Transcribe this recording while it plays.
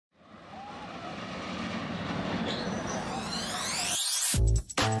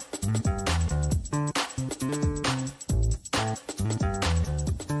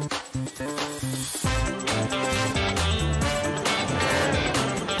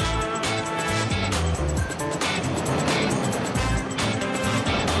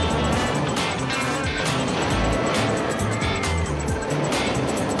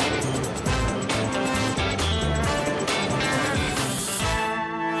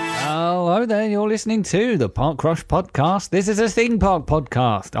Hello there, you're listening to the Park Crush Podcast. This is a Theme Park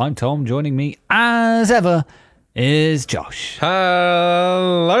Podcast. I'm Tom. Joining me, as ever, is Josh.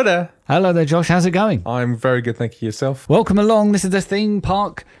 Hello there. Hello there, Josh. How's it going? I'm very good, thank you. Yourself? Welcome along. This is the Theme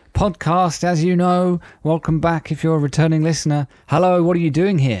Park Podcast, as you know. Welcome back if you're a returning listener. Hello, what are you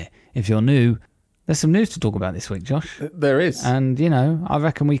doing here? If you're new, there's some news to talk about this week, Josh. There is. And, you know, I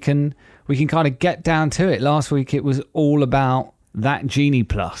reckon we can kind of get down to it. Last week it was all about that Genie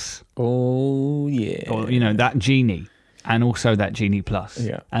Plus. Oh, yeah. Or, you know, that Genie. And also that Genie Plus.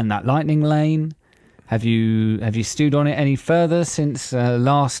 Yeah. And that Lightning Lane. Have you stewed on it any further since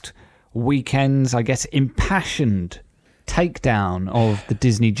last weekend's, I guess, impassioned takedown of the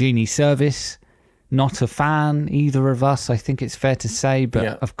Disney Genie service? Not a fan, either of us, I think it's fair to say. But,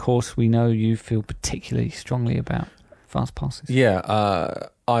 yeah. Of course, we know you feel particularly strongly about fast passes. Yeah.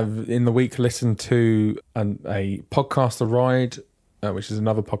 I've, in the week, listened to a podcast, The Ride, which is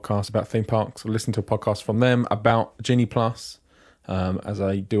another podcast about theme parks. I listened to a podcast from them about Genie Plus, as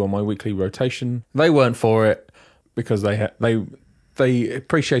I do on my weekly rotation. They weren't for it because they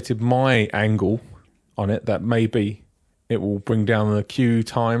appreciated my angle on it, that maybe it will bring down the queue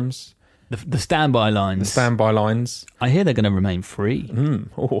times. The standby lines. The standby lines. I hear they're going to remain free.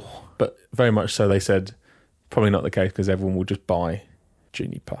 But very much so, they said, probably not the case because everyone will just buy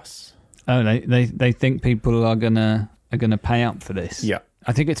Genie Plus. Oh, they think people are gonna pay up for this. Yeah.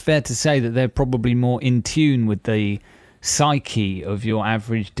 I think it's fair to say that they're probably more in tune with the psyche of your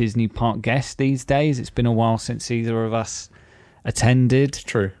average Disney park guest these days. It's been a while since either of us attended.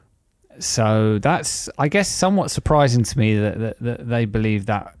 True. So that's, I guess, somewhat surprising to me that they believe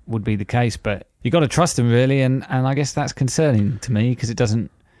that would be the case. But you got to trust them, really, and I guess that's concerning to me because it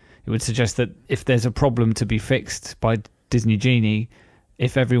would suggest that if there's a problem to be fixed by Disney Genie,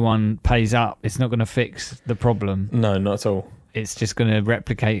 if everyone pays up, it's not going to fix the problem. No, not at all. It's just going to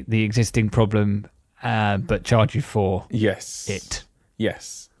replicate the existing problem, but charge you for it.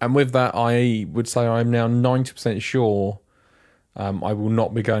 Yes. And with that, I would say I'm now 90% sure I will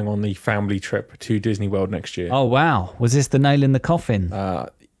not be going on the family trip to Disney World next year. Oh, wow. Was this the nail in the coffin?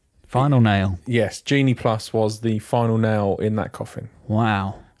 Final nail? Yes. Genie Plus was the final nail in that coffin.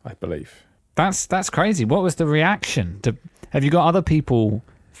 Wow. I believe. That's crazy. What was the reaction? Have you got other people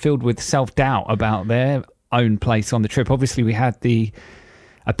filled with self-doubt about their own place on the trip? Obviously, we had the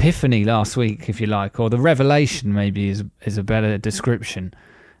epiphany last week, if you like, or the revelation maybe is a better description.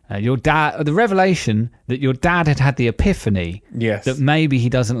 The revelation that your dad had the epiphany Yes. that maybe he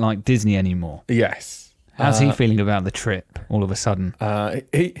doesn't like Disney anymore. Yes. How's he feeling about the trip all of a sudden?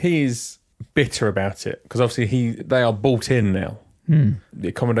 He is bitter about it because obviously they are bought in now. The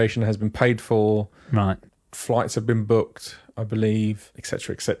accommodation has been paid for. Right. Flights have been booked, I believe,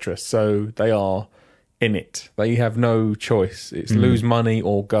 etc., etc. So they are in it. They have no choice. It's lose money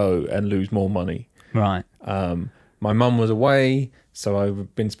or go and lose more money. Right. My mum was away, so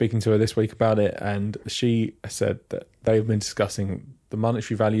I've been speaking to her this week about it, and she said that they've been discussing the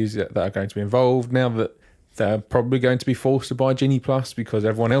monetary values that are going to be involved now that they're probably going to be forced to buy Genie Plus because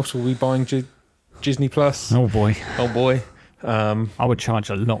everyone else will be buying Disney Plus. Oh, boy. Oh, boy. I would charge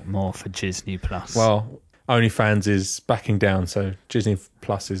a lot more for Disney Plus. Well, OnlyFans is backing down, so Disney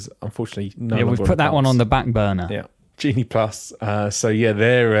Plus is unfortunately no longer. Yeah, we've put that one on the back burner. Yeah, Genie Plus. So yeah,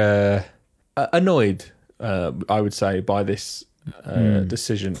 they're annoyed, I would say, by this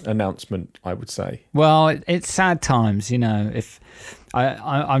decision announcement. I would say. Well, it's sad times, you know. If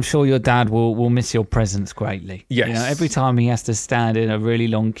I'm sure your dad will miss your presence greatly. Yes. You know, every time he has to stand in a really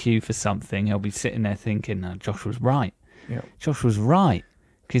long queue for something, he'll be sitting there thinking, "No, Josh was right. Yeah. Josh was right."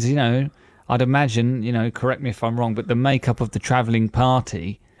 Because, you know, I'd imagine, you know, correct me if I'm wrong, but the makeup of the travelling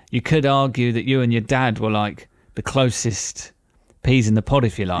party, you could argue that you and your dad were like the closest peas in the pod,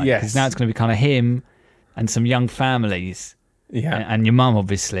 if you like. Yes. Because now it's going to be kind of him and some young families. Yeah. And your mum,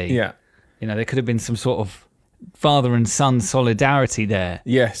 obviously. Yeah. You know, there could have been some sort of father and son solidarity there.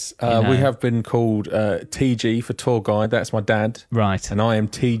 Yes. We have been called TG for tour guide. That's my dad. Right. And I am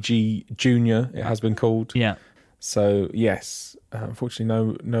TG Junior. It has been called. Yeah. So yes,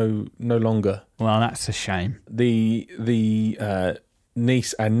 unfortunately, no longer. Well, that's a shame. The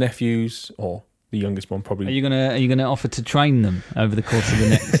niece and nephews, or the youngest one probably. Are you gonna offer to train them over the course of the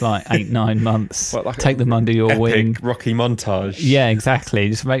next like 8-9 months? Well, like take them under your wing. Rocky montage. Yeah, exactly.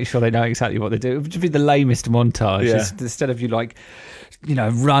 Just make sure they know exactly what they do. It would just be the lamest montage. Yeah. Instead of you like, you know,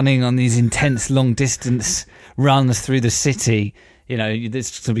 running on these intense long distance runs through the city. You know, it's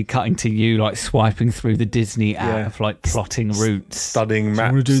going to be cutting to you, like, swiping through the Disney app, like, plotting routes. Studying maps.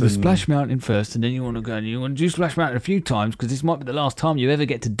 You want to do the Splash Mountain first, and then you want to go and you want to do Splash Mountain a few times, because this might be the last time you ever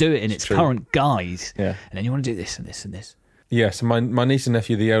get to do it in its current guise. Yeah. And then you want to do this and this and this. Yeah, so my niece and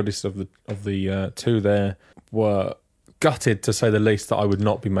nephew, the eldest of the two there, were gutted, to say the least, that I would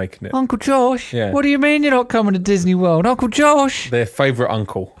not be making it. Uncle Josh, Yeah. what do you mean you're not coming to Disney World? Uncle Josh! Their favourite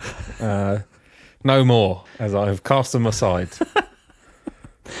uncle. No more, as I have cast them aside.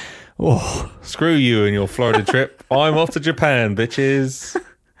 Oh, Screw you and your Florida trip. I'm off to Japan, bitches.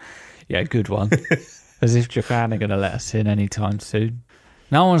 yeah, good one. As if Japan are going to let us in anytime soon.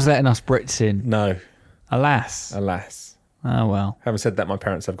 No one's letting us Brits in. No, Alas. alas. Oh, well. Having said that, my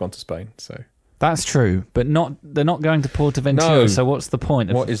parents have gone to Spain, so... That's true, but they're not going to Portaventura, No. so what's the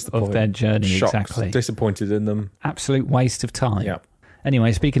point of, What is the of point? their journey Shocked, exactly? disappointed in them. Absolute waste of time. Yeah.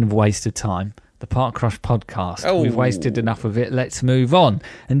 Anyway, speaking of waste of time, the Park Crush podcast. Oh. We've wasted enough of it. Let's move on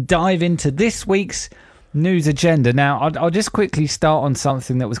and dive into this week's news agenda. Now, I'll just quickly start on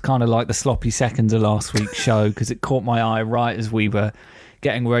something that was kind of like the sloppy seconds of last week's show, because it caught my eye right as we were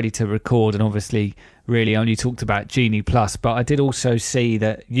getting ready to record, and obviously really only talked about Genie Plus. But I did also see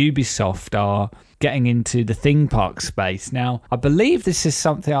that Ubisoft are getting into the theme park space. Now, I believe this is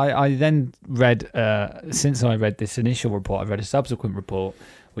something I then read, since I read this initial report, I read a subsequent report,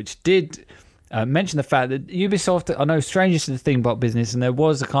 which did mention the fact that Ubisoft, I know, strangers to the theme park business, and there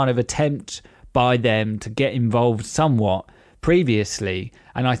was a kind of attempt by them to get involved somewhat previously.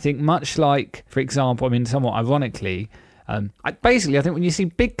 And I think much like, for example, I mean, somewhat ironically, I think when you see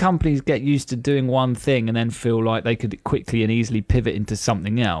big companies get used to doing one thing and then feel like they could quickly and easily pivot into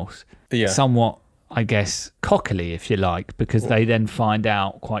something else, Yeah. somewhat, I guess, cockily, if you like, because they then find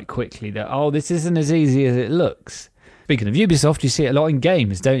out quite quickly that, oh, this isn't as easy as it looks. Speaking of Ubisoft, you see it a lot in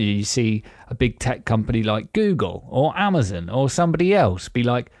games, don't you? You see a big tech company like Google or Amazon or somebody else be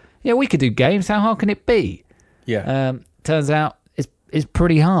like, yeah, we could do games. How hard can it be? Yeah. Turns out it's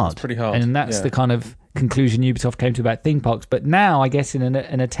pretty hard. It's pretty hard, And that's yeah. the kind of conclusion Ubisoft came to about theme parks. But now, I guess, in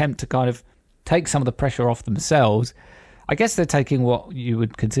an attempt to kind of take some of the pressure off themselves, I guess they're taking what you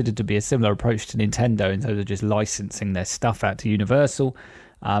would consider to be a similar approach to Nintendo in terms of just licensing their stuff out to Universal.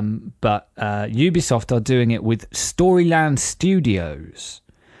 But Ubisoft are doing it with Storyland Studios,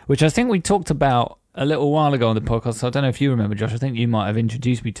 which I think we talked about a little while ago on the podcast. So I don't know if you remember, Josh. I think you might have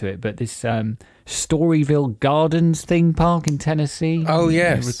introduced me to it. But this Storyville Gardens theme park in Tennessee. Oh,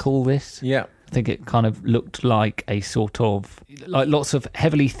 yes. You recall this? Yeah. I think it kind of looked like a sort of, like lots of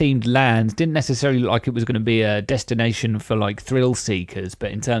heavily themed lands. Didn't necessarily look like it was going to be a destination for like thrill seekers,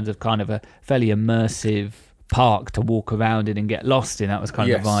 but in terms of kind of a fairly immersive park to walk around in and get lost in, that was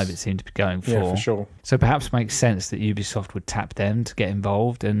kind of the Yes. vibe it seemed to be going for. Yeah, for sure. So perhaps makes sense that Ubisoft would tap them to get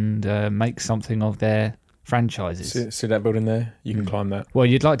involved and make something of their franchises. See that building there? You can climb that. Well,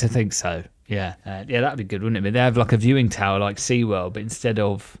 you'd like to think so. Yeah. Yeah, that'd be good, wouldn't it? But they have like a viewing tower like SeaWorld, but instead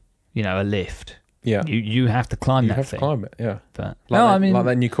of, a lift, Yeah. you have to climb You that have thing. to climb it, yeah. But Like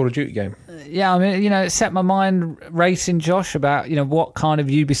that new Call of Duty game. yeah, I mean, it set my mind racing, Josh, about what kind of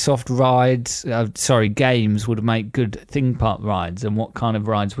Ubisoft rides, games would make good theme park rides, and what kind of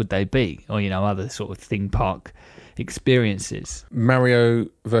rides would they be, or other sort of theme park experiences. Mario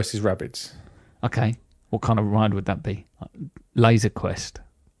versus Rabbids. Okay, what kind of ride would that be? Laser Quest.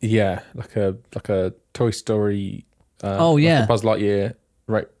 Yeah, like a Toy Story. Oh, like yeah. a Buzz Lightyear,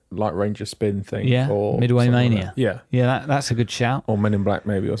 Light Ranger spin thing. Yeah, or Midway something like Mania. that. Yeah, Yeah, that's a good shout. or Men in Black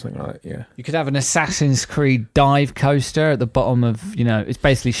maybe, or something like that. Yeah, You could have an Assassin's Creed dive coaster at the bottom of, it's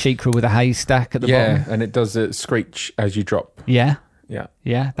basically Sheikra with a haystack at the bottom. and it does it screech as you drop. Yeah, Yeah,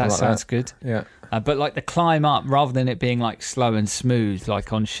 yeah, that like sounds that. good. yeah. But like the climb up, rather than it being like slow and smooth,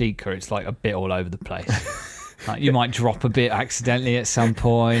 like on Sheikah, it's like a bit all over the place. Like you might drop a bit accidentally at some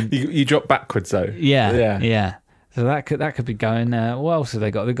point. You drop backwards though. Yeah. So that could be going. What else have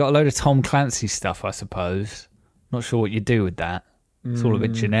they got? They've got a load of Tom Clancy stuff, I suppose. Not sure what you do with that. It's all a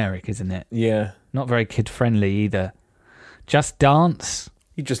bit generic, isn't it? Yeah. Not very kid friendly either. Just Dance.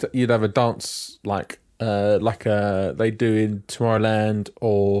 You'd have a dance like they do in Tomorrowland,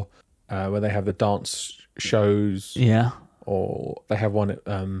 or where they have the dance shows, Yeah. or they have one at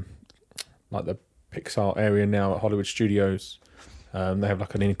like the Pixar area now at Hollywood Studios. They have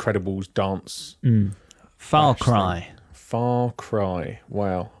like an Incredibles dance. Far Bash Cry. Far Cry.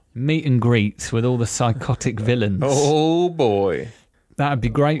 Wow. Meet and greets with all the psychotic villains. Oh boy. That'd be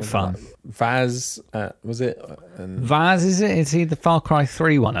great fun. Vaz, was it? And Vaz, is it? Is he the Far Cry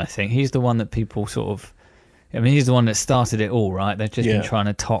 3 one, I think? He's the one that people sort of... I mean, he's the one that started it all, right? They've just been trying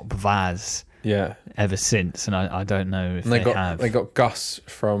to top Vaz yeah. ever since, and I don't know if And they have. they got Gus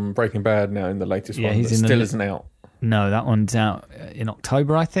from Breaking Bad now in the latest Yeah, one he's that in the still li- isn't out. No, that one's out in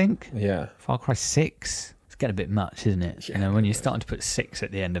October, I think. Yeah. Far Cry 6. It's getting a bit much, isn't it? Yeah. When you're starting to put 6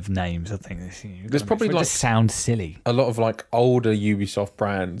 at the end of names, I think There's probably it like just sounds silly. a lot of like older Ubisoft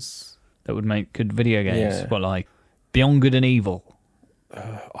brands. That would make good video games. Yeah. What, like Beyond Good and Evil.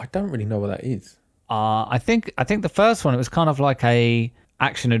 I don't really know what that is. I think the first one, it was kind of like a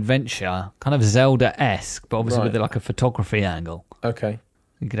action adventure, kind of Zelda-esque, but obviously with like a photography angle. Okay.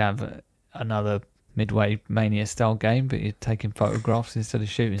 You could have another Midway Mania style game, but you're taking photographs instead of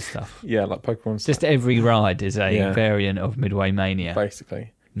shooting stuff. Yeah, like Pokemon. Just every ride is a variant of Midway Mania.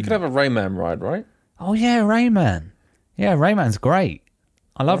 Basically. You could have a Rayman ride, right? Oh yeah, Rayman. Yeah, Rayman's great.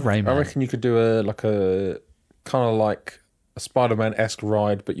 I love Rayman. I reckon you could do a kind of like a Spider-Man-esque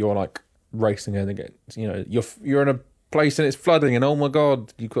ride, but you're like racing and again, you're in a place and it's flooding, and oh my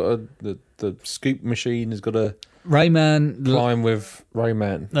god, you've got the scoop machine has got a Rayman climb with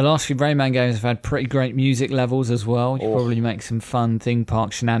Rayman. The last few Rayman games have had pretty great music levels as well. You could probably make some fun theme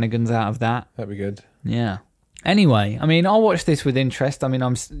park shenanigans out of that. That'd be good. Yeah. Anyway, I mean, I'll watch this with interest. I mean,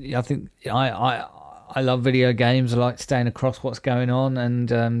 I love video games. I like staying across what's going on,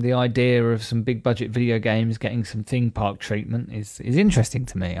 and the idea of some big budget video games getting some theme park treatment is interesting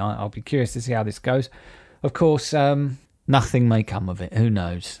to me. I'll be curious to see how this goes. Of course, nothing may come of it. Who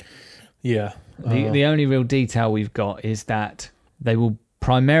knows? Yeah. The only real detail we've got is that they will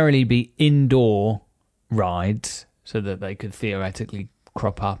primarily be indoor rides, so that they could theoretically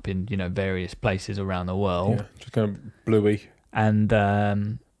crop up in various places around the world. Yeah, just kind of bluey. And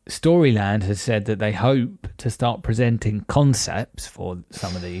Storyland has said that they hope to start presenting concepts for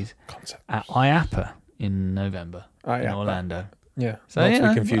some of these at IAPA in November in Orlando. Yeah, so not to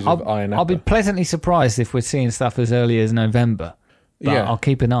be confused with IAPA. I'll be pleasantly surprised if we're seeing stuff as early as November. But I'll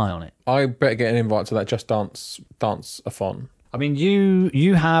keep an eye on it. I better get an invite to that Just Dance-a-thon. I mean,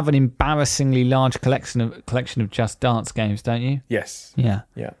 you have an embarrassingly large collection of Just Dance games, don't you? Yes. Yeah.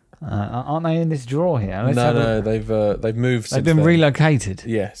 Yeah. Aren't they in this drawer here? No, they've moved. They've been relocated.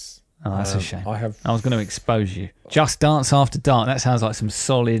 Yes. Oh, that's a shame. I was going to expose you. Just Dance After Dark. That sounds like some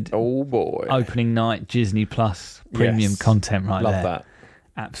solid. Oh boy. Opening night Disney Plus premium content right there. Love that.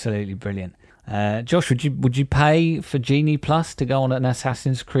 Absolutely brilliant. Josh, would you pay for Genie Plus to go on an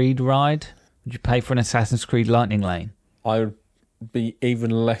Assassin's Creed ride? Would you pay for an Assassin's Creed Lightning Lane? I would be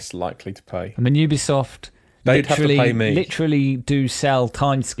even less likely to pay. I mean, Ubisoft They'd have to pay me. Literally do sell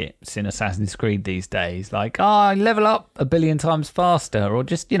time skips in Assassin's Creed these days. Like, level up 1 billion times faster, or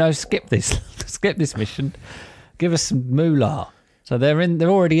just skip this mission, give us some moolah. So they're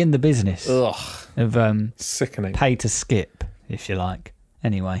already in the business of sickening pay to skip, if you like.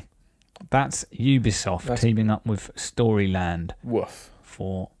 Anyway, that's Ubisoft teaming up with Storyland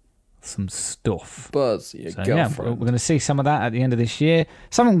for some stuff. Buzz, your girlfriend. Yeah, we're going to see some of that at the end of this year.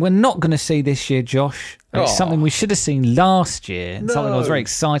 Something we're not going to see this year, Josh. It's something we should have seen last year. No. Something I was very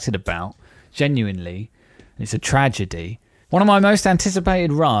excited about, genuinely. It's a tragedy. One of my most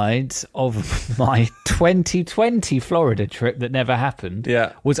anticipated rides of my 2020 Florida trip that never happened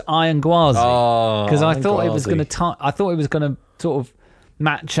was Iron Gwazi. Because I thought it was going to sort of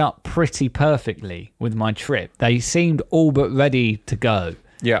match up pretty perfectly with my trip. They seemed all but ready to go.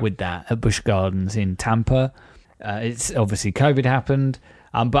 With that at Busch Gardens in Tampa. It's obviously COVID happened,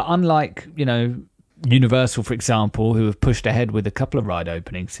 but unlike Universal, for example, who have pushed ahead with a couple of ride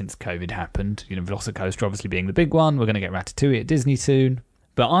openings since COVID happened, Velocicoaster obviously being the big one. We're going to get Ratatouille at Disney soon,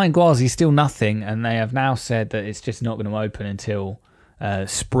 but Iron Gwazi is still nothing, and they have now said that it's just not going to open until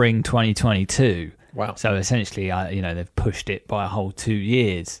spring 2022. Wow! So essentially, they've pushed it by a whole 2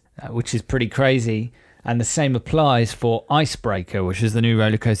 years, which is pretty crazy. And the same applies for Icebreaker, which is the new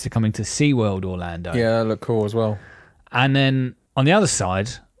roller coaster coming to SeaWorld Orlando. Yeah, that looked cool as well. And then on the other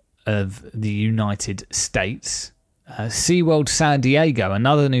side of the United States, SeaWorld San Diego,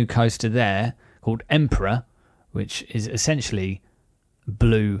 another new coaster there called Emperor, which is essentially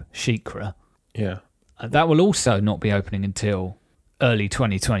Blue Shikra. Yeah. That will also not be opening until early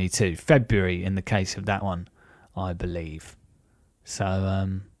 2022, February in the case of that one, I believe.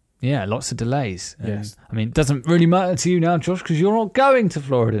 So, yeah, lots of delays. Yes. I mean, it doesn't really matter to you now, Josh, because you're not going to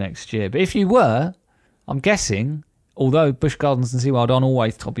Florida next year. But if you were, I'm guessing, although Busch Gardens and SeaWorld aren't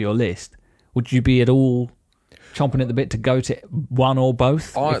always top of your list, would you be at all chomping at the bit to go to one or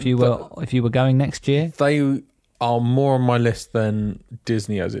both if you were going next year? They are more on my list than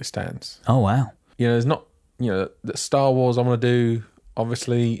Disney as it stands. Oh, wow. There's not, the Star Wars I want to do,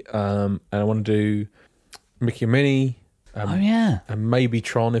 obviously, and I want to do Mickey and Minnie. And maybe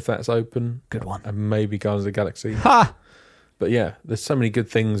Tron if that's open. Good one. And maybe Guardians of the Galaxy. Ha! But yeah, there's so many good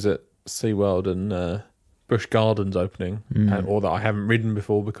things at SeaWorld and Busch Gardens opening, or that I haven't ridden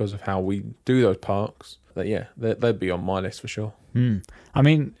before because of how we do those parks. That they'd be on my list for sure. I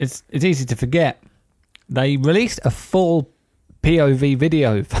mean, it's easy to forget. They released a full POV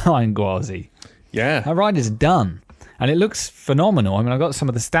video for Iron Gwazi. Yeah. That ride is done. And it looks phenomenal. I mean, I've got some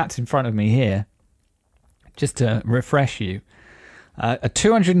of the stats in front of me here. just to refresh you. A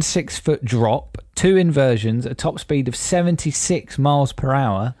 206-foot drop, 2 inversions, a top speed of 76 miles per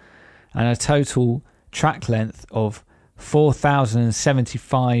hour, and a total track length of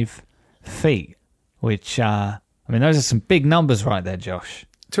 4,075 feet, which, those are some big numbers right there, Josh.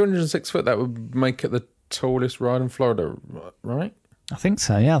 206 foot, that would make it the tallest ride in Florida, right? I think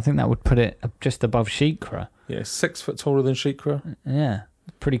so, yeah. I think that would put it just above SheiKra. Yeah, 6 foot taller than SheiKra. Yeah,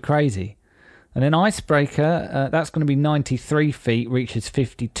 pretty crazy. And then Icebreaker, that's going to be 93 feet, reaches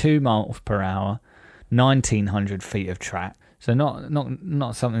 52 miles per hour, 1,900 feet of track. So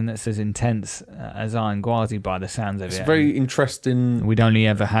not something that's as intense as Iron Gwazi by the sounds of it. It's very interesting. We'd only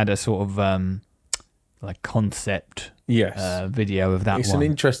ever had a sort of concept video of that It's one. an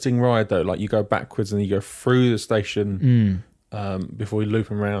interesting ride though. Like you go backwards and you go through the station before you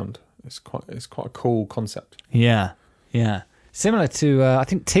loop around. It's quite a cool concept. Yeah. Similar to, I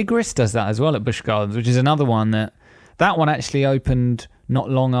think Tigris does that as well at Busch Gardens, which is another one that one actually opened not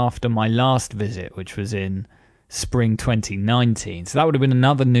long after my last visit, which was in spring 2019. So that would have been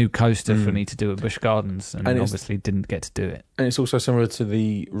another new coaster for me to do at Busch Gardens, and obviously didn't get to do it. And it's also similar to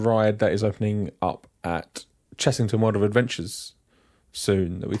the ride that is opening up at Chessington World of Adventures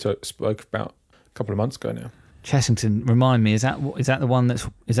soon that we spoke about a couple of months ago now. Chessington, remind me, is that the one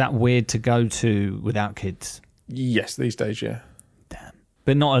is that weird to go to without kids? Yes, these days, yeah. Damn.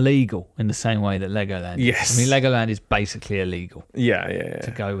 But not illegal in the same way that Legoland is. Yes. I mean, Legoland is basically illegal. Yeah.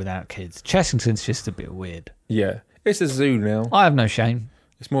 To go without kids. Chessington's just a bit weird. Yeah. It's a zoo now. I have no shame.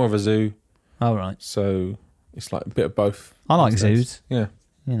 It's more of a zoo. All right. So it's like a bit of both. I like zoos. Yeah.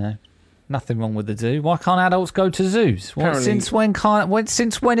 Nothing wrong with the zoo. Why can't adults go to zoos? Since when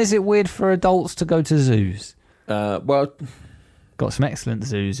is it weird for adults to go to zoos? Well, got some excellent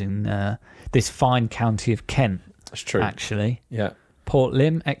zoos in this fine county of Kent. That's true. Actually. Yeah. Port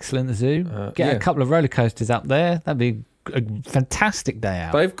Lim, excellent zoo. Get a couple of roller coasters up there. That'd be a fantastic day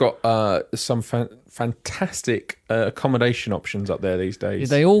out. They've got some fantastic accommodation options up there these days.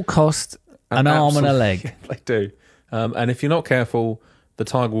 They all cost an arm and a leg. They do. And if you're not careful, the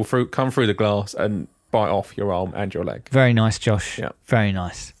tiger will come through the glass and bite off your arm and your leg. Very nice, Josh. Yeah. Very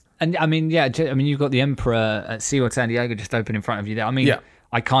nice. And you've got the Emperor at SeaWorld San Diego just open in front of you there.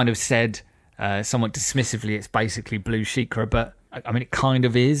 I kind of said somewhat dismissively it's basically Blue SheiKra, but it kind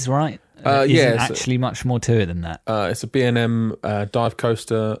of is, right? Isn't actually much more to it than that. It's a B&M dive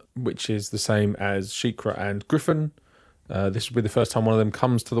coaster, which is the same as SheiKra and Griffon. This will be the first time one of them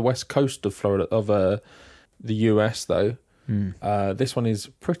comes to the west coast of Florida, of the US, though. This one is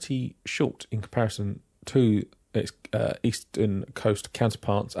pretty short in comparison to its eastern coast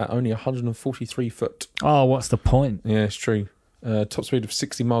counterparts at only 143 foot. Oh, what's the point? Yeah, it's true. Top speed of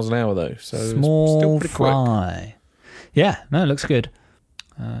 60 miles an hour, though. So small it's still pretty fry. quick. Yeah, no, it looks good.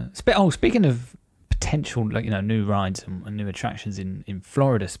 Speaking of potential, new rides and new attractions in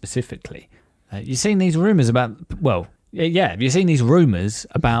Florida specifically, you've seen these rumors about? Have you seen these rumors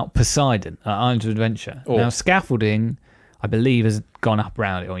about Poseidon at Islands of Adventure? Now, scaffolding, I believe, has gone up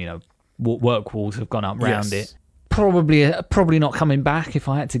around it, or work walls have gone up around it. Probably not coming back. If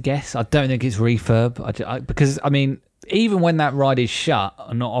I had to guess, I don't think it's refurb. Because even when that ride is shut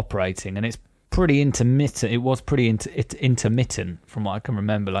and not operating, and it's pretty intermittent. It was pretty intermittent from what I can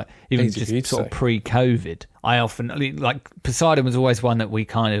remember. Like even Easy just sort of pre-COVID, I often Poseidon was always one that we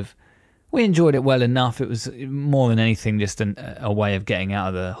enjoyed it well enough. It was more than anything just a way of getting out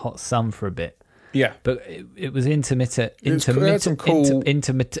of the hot sun for a bit. Yeah, but it was intermittent.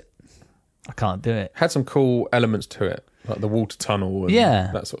 I can't do it. Had some cool elements to it, like the water tunnel and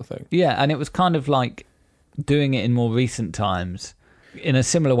that sort of thing. Yeah, and it was kind of like doing it in more recent times in a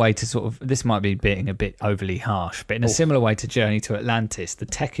similar way to sort of, this might be being a bit overly harsh, but in a similar way to Journey to Atlantis, the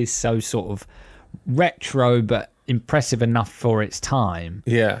tech is so sort of retro but impressive enough for its time.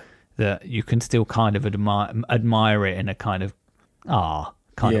 Yeah. That you can still kind of admire it in a kind of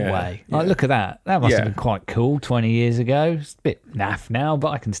kind of way. Like, look at that. That must have been quite cool 20 years ago. It's a bit naff now, but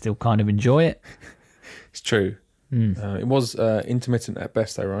I can still kind of enjoy it. It's true. It was intermittent at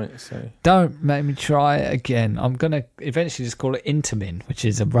best, though, right? So don't make me try it again. I'm going to eventually just call it Intermin, which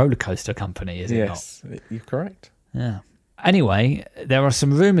is a roller coaster company, is it not? Yes, you're correct. Yeah. Anyway, there are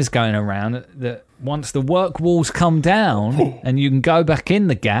some rumours going around that once the work walls come down and you can go back in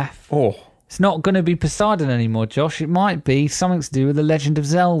the gaff, it's not going to be Poseidon anymore, Josh. It might be something to do with The Legend of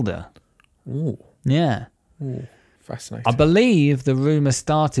Zelda. Ooh. Yeah. Ooh. Fascinating. I believe the rumour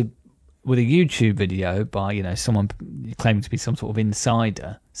started with a YouTube video by, someone claiming to be some sort of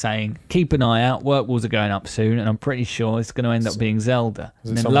insider saying, keep an eye out, work walls are going up soon, and I'm pretty sure it's going to end up being Zelda.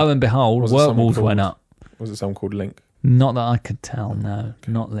 And then lo and behold, work walls went up. Was it someone called Link? Not that I could tell, no.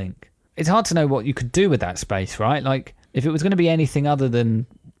 Not Link. it's hard to know what you could do with that space, right? Like, if it was going to be anything other than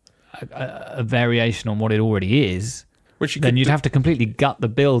a variation on what it already is, then you'd have to completely gut the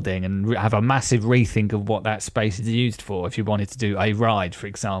building and have a massive rethink of what that space is used for if you wanted to do a ride, for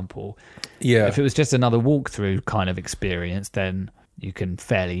example. Yeah. If it was just another walkthrough kind of experience, then you can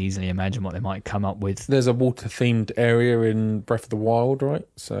fairly easily imagine what they might come up with. There's a water-themed area in Breath of the Wild, right?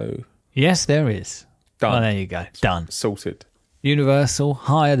 So yes, there is. done. Oh, there you go. Done. Sorted. Universal,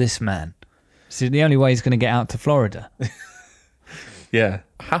 hire this man. This is the only way he's going to get out to Florida. Yeah.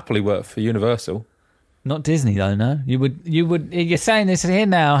 Happily work for Universal. Not Disney though, no. You're saying this here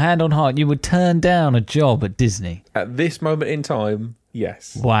now, hand on heart, you would turn down a job at Disney. At this moment in time,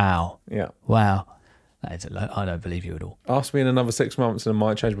 yes. Wow. Yeah. Wow. That is I don't believe you at all. Ask me in another 6 months and I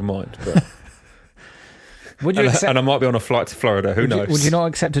might change my mind. But Would you and I might be on a flight to Florida. Who knows? Would you not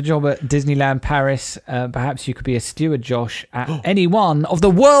accept a job at Disneyland Paris? Perhaps you could be a steward, Josh, at any one of the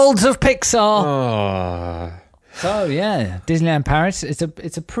worlds of Pixar. Ah. So yeah, Disneyland Paris. It's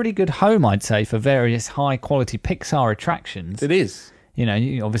a pretty good home, I'd say, for various high quality Pixar attractions. It is. You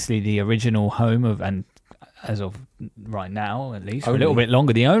know, obviously the original home of, and as of right now at least, for a Only. little bit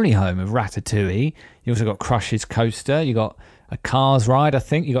longer, the only home of Ratatouille. You also got Crush's Coaster. You got a Cars ride, I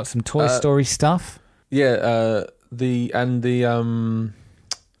think. You got some Toy Story stuff. Yeah. The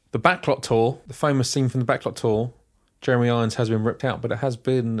backlot tour, the famous scene from the backlot tour, Jeremy Irons has been ripped out, but it has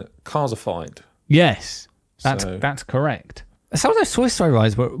been Carsified. Yes. So- That's correct. Some of those Toy Story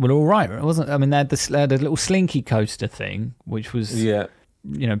rides were all right. It wasn't. I mean, they had a little slinky coaster thing, which was Yeah.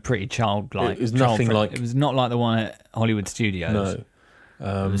 pretty childlike. It was nothing like- It was not like the one at Hollywood Studios. No.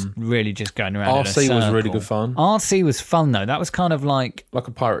 It was really just going around. RC in a was really circle. good fun. RC was fun though. That was kind of like Like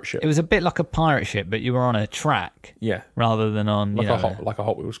a pirate ship. it was a bit like a pirate ship, but you were on a track Yeah. rather than on Like you know, a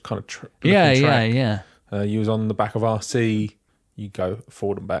Hot Wheels kind of yeah. track. You was on the back of RC. You go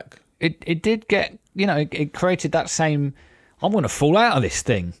forward and back. It did get it created that same I want to fall out of this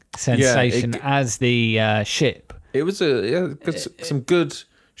thing sensation as the ship. It was some good,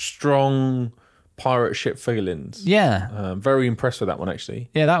 strong pirate ship feelings. Yeah, Very impressed with that one actually.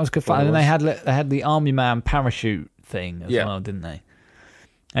 yeah, that was good fun. Well, And they had the Army Man parachute thing as Yeah. well, didn't they?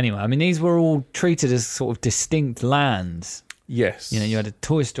 Anyway, I mean, these were all treated as sort of distinct lands. Yes. You know, you had a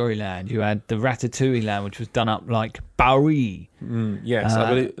Toy Story land, you had the Ratatouille land, which was done up like Paris. Yes. I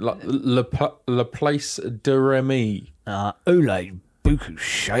believe like La Place de Remy. Ole beaucoup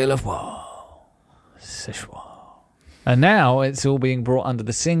chez le voir. Ce soir. And now it's all being brought under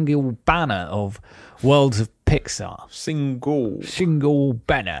the single banner of Worlds of Pixar. Single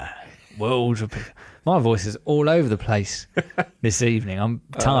banner. Worlds of Pixar. My voice is all over the place this evening. I'm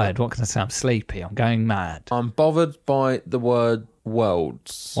tired. What can I say? I'm sleepy. I'm going mad. I'm bothered by the word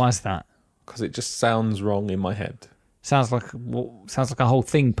worlds Why is that? because it just sounds wrong in my head. Sounds like a whole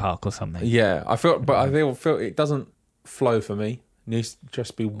theme park or something. Yeah, I feel it doesn't flow for me. It needs to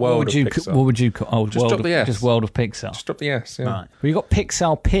just be World of Pixar. What would you call? Oh, Just drop the S. Just World of Pixar. Just drop the S. Yeah. Right. Well, you got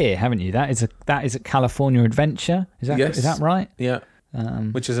Pixar Pier, haven't you? That is at California Adventure. Is that right? Yeah.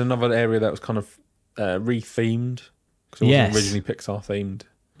 Which is another area that was kind of rethemed because it Yes. wasn't originally Pixar themed,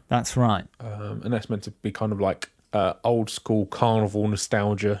 That's right. and that's meant to be kind of like old school carnival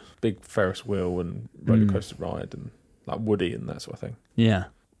nostalgia, big Ferris wheel and roller coaster ride, and like Woody and that sort of thing. Yeah.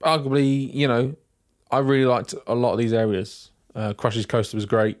 Arguably, I really liked a lot of these areas. Crush's Coaster was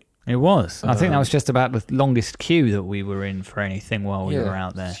great. It was. I think that was just about the longest queue that we were in for anything while we were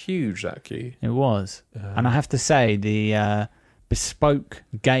out there. It's huge, that queue. It was. And I have to say, the bespoke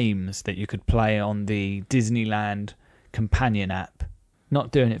games that you could play on the Disneyland companion app,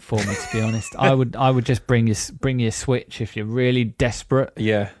 not doing it for me, to be honest. I would just bring your Switch if you're really desperate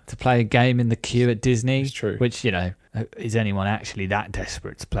to play a game in the queue at Disney. It's true. Which, is anyone actually that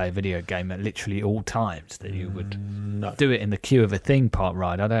desperate to play a video game at literally all times that you would do it in the queue of a theme park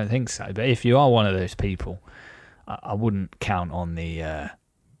ride? I don't think so. But if you are one of those people, I wouldn't count on the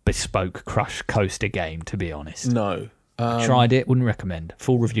bespoke Crush Coaster game, to be honest. No. Tried it, wouldn't recommend.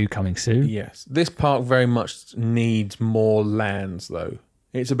 Full review coming soon. Yes. This park very much needs more lands, though.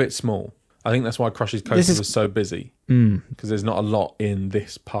 It's a bit small. I think that's why Crush's Coaster was so busy. Because there's not a lot in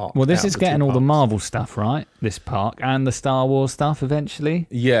this park. Well, this is getting all the parks. Marvel stuff, right? This park. And the Star Wars stuff eventually.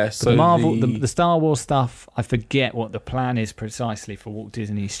 Yeah, so the Star Wars stuff, I forget what the plan is precisely for Walt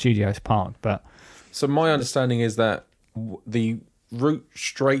Disney Studios Park, but... So my understanding is that the route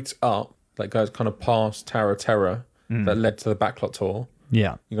straight up that goes kind of past Tower of Terror that led to the backlot tour,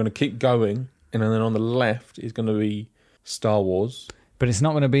 yeah. you're going to keep going, and then on the left is going to be Star Wars. But it's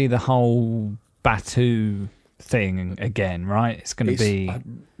not going to be the whole Batuu thing again, right? It's going to be...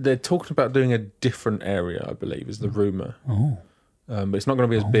 They're talking about doing a different area, I believe, is the rumour. But it's not going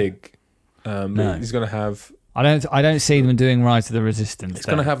to be as big. No. He's going to have. I don't see them doing Rise of the Resistance. It's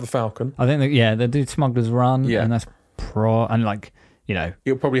going to have the Falcon. I think that they do Smuggler's Run, Yeah. and that's and like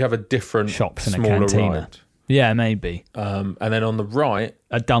It'll probably have a different shops and a smaller cantina. ride. Yeah, maybe And then on the right,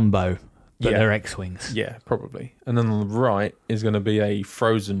 a Dumbo, but Yeah. they're X-wings. yeah, probably. And then on the right is going to be a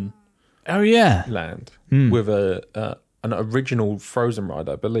Frozen Oh yeah. land Mm. with an original Frozen ride,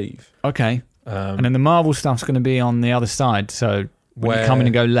 I believe. Okay. And then the Marvel stuff's going to be on the other side. So when you come in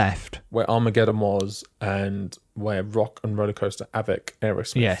and go left. Where Armageddon was and where Rock and Roller Coaster Avec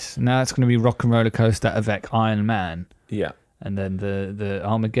Aerosmith. Yes. Now it's going to be Rock and Roller Coaster avec Iron Man. Yeah. And then the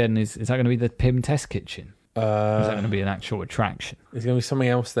Armageddon is that going to be the Pym Test Kitchen? Or is that going to be an actual attraction? There's going to be something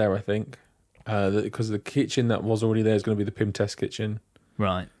else there, I think. Because the kitchen that was already there is going to be the Pym Test Kitchen.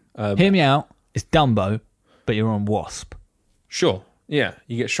 Right. Hear me out. It's Dumbo, but you're on Wasp. Sure. Yeah.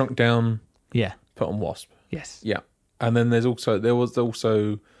 You get shrunk down, Yeah. put on Wasp. Yes. Yeah. And then there was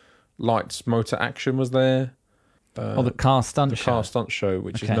also Lights Motor Action was there. The car stunt show. Car stunt show,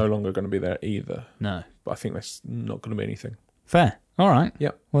 which is Okay. no longer going to be there either. No. But I think that's not going to be anything. Fair. All right.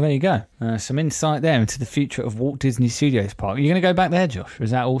 Yep. Well, there you go. Some insight there into the future of Walt Disney Studios Park. Are you going to go back there, Josh? Or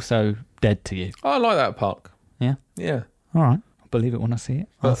is that also dead to you? I like that park. Yeah. Yeah. All right. I'll believe it when I see it.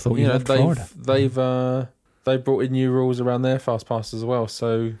 I But, thought you loved Florida. they've brought in new rules around their fast pass as well.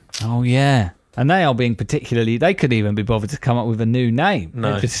 So Oh, yeah. And they are being particularly... They could even be bothered to come up with a new name.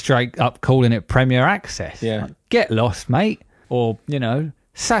 No. They're just straight up calling it Premier Access. Yeah. Like, get lost, mate. Or,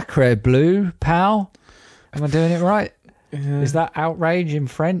 Sacre Bleu, pal. Am I doing it right? Is that outrage in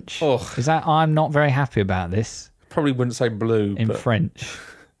French? Oh. Is that I'm not very happy about this probably wouldn't say blue, in but French?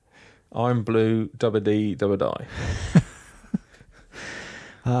 I'm blue, double D, double die.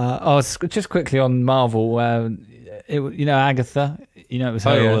 Just quickly on Marvel, Agatha, it was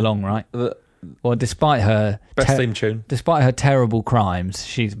her Oh, yeah. all along, right? The Well, despite her best theme tune. despite her terrible crimes,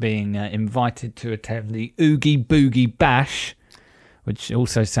 she's being invited to attend the Oogie Boogie Bash, which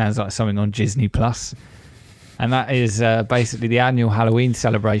also sounds like something on Disney Plus. And that is basically the annual Halloween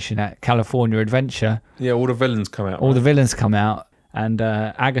celebration at California Adventure. Yeah, all the villains come out. All the villains come out, and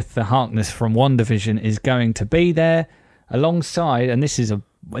Agatha Harkness from WandaVision is going to be there alongside. And this is a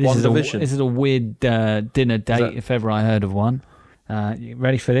weird dinner date if ever I heard of one. You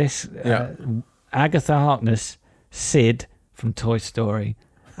ready for this? Yeah. Agatha Harkness, Sid from Toy Story,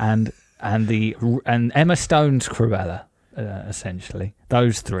 and Emma Stone's Cruella, essentially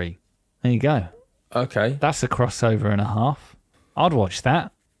those three. There you go. Okay. That's a crossover and a half. I'd watch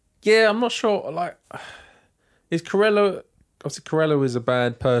that. Yeah, I'm not sure. Like, is Cruella? Obviously, Cruella is a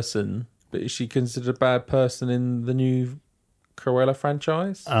bad person, but is she considered a bad person in the new Cruella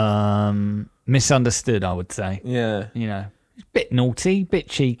franchise? Misunderstood, I would say. Yeah. Bit naughty, bit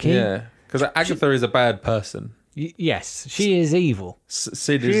cheeky. Yeah. Because Agatha is a bad person. Yes, she is evil.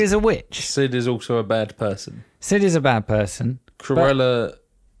 Sid She is a witch. Sid is also a bad person. Sid is a bad person. Cruella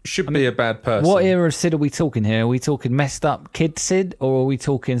should be a bad person. What era of Sid are we talking here? Are we talking messed up kid Sid, or are we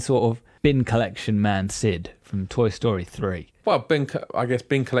talking sort of bin collection man Sid from Toy Story 3? Well, I guess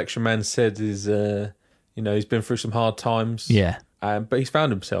Bin Collection Man Sid is, he's been through some hard times. Yeah. But he's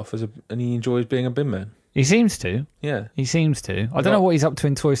found himself and he enjoys being a bin man. He seems to. Yeah. He seems to. I don't know what he's up to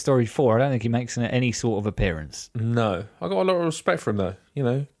in Toy Story 4. I don't think he makes any sort of appearance. No. I got a lot of respect for him,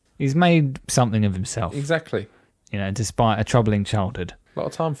 though, He's made something of himself. Exactly. Despite a troubling childhood. A lot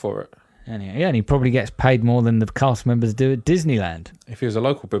of time for it. And he probably gets paid more than the cast members do at Disneyland. If he was a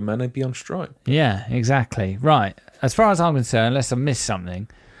local bin man, he'd be on strike. Yeah, exactly. Right. As far as I'm concerned, unless I missed something,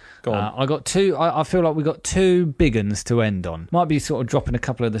 Go on. I got two. I feel like we got two big uns to end on. Might be sort of dropping a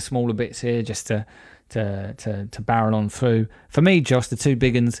couple of the smaller bits here just to barrel on through. For me, Josh, the two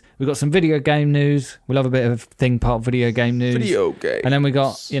big uns. We got some video game news. We love a bit of theme park video game news. Video games. And then we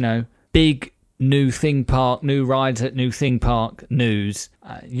got big new theme park, new rides at new theme park news.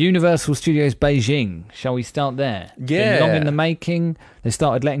 Universal Studios Beijing. Shall we start there? Yeah. Been long in the making. They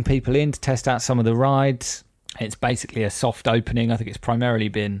started letting people in to test out some of the rides. It's basically a soft opening. I think it's primarily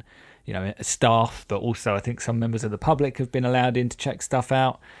been, staff, but also I think some members of the public have been allowed in to check stuff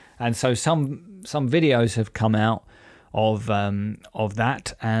out. And so some videos have come out of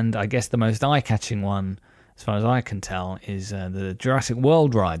that, and I guess the most eye-catching one, as far as I can tell, is the Jurassic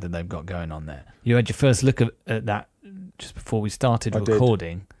World ride that they've got going on there. You had your first look at that just before we started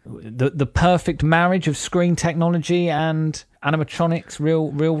recording. The perfect marriage of screen technology and animatronics,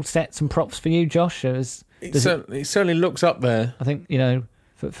 real sets and props for you, Josh. It certainly looks up there. I think,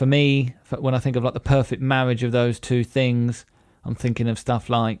 for me, when I think of like the perfect marriage of those two things, I'm thinking of stuff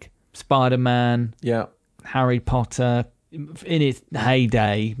like Spider-Man, Yeah. Harry Potter, in its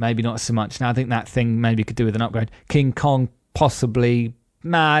heyday, maybe not so much now. I think that thing maybe could do with an upgrade. King Kong, possibly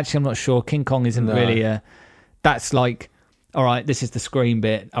Actually, I'm not sure. King Kong isn't really a. That's like, all right, this is the scream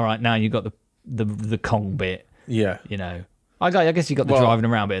bit. All right, now you got the Kong bit. Yeah. You know, I guess you got the driving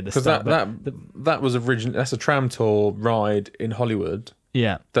around bit at the start. That was originally, that's a tram tour ride in Hollywood.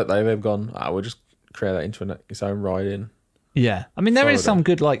 Yeah. That they've gone, we'll just create that into its own ride in. Yeah. I mean, there is some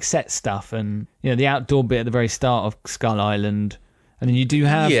good like set stuff, and the outdoor bit at the very start of Skull Island, and then you do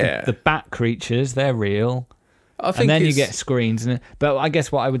have the bat creatures. They're real. I think, and then you get screens. But I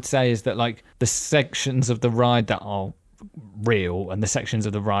guess what I would say is that like the sections of the ride that are real and the sections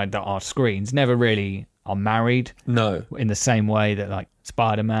of the ride that are screens never really are married. No. In the same way that like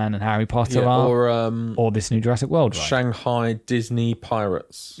Spider-Man and Harry Potter are. Or this new Jurassic World ride. Shanghai Disney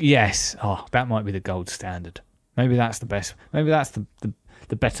Pirates. Yes. Oh, that might be the gold standard. Maybe that's the best. Maybe that's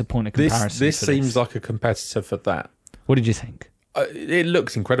the better point of comparison. This seems like a competitor for that. What did you think? It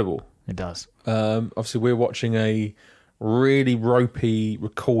looks incredible. It does. Obviously, we're watching a really ropey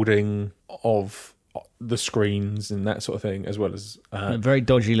recording of the screens and that sort of thing, as well as a very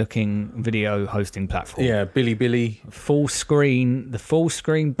dodgy looking video hosting platform. Yeah, Bilibili. Full screen. The full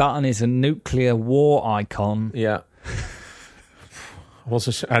screen button is a nuclear war icon. Yeah.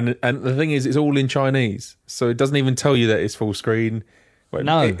 And the thing is, it's all in Chinese, so it doesn't even tell you that it's full screen. Well,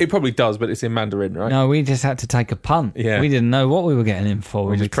 no, it probably does, but it's in Mandarin, right? No, we just had to take a punt. Yeah, we didn't know what we were getting in for.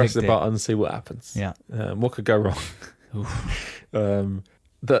 We just press the button and see what happens. Yeah, what could go wrong?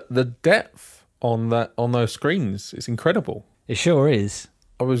 The depth on those screens is incredible. It sure is.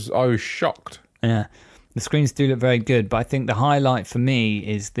 I was shocked. Yeah, the screens do look very good, but I think the highlight for me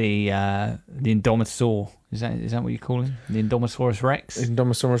is the Indominus. Is that what you call him? The Indominus Rex.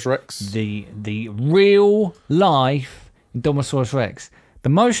 Indominus Rex. The real life Indominus Rex. The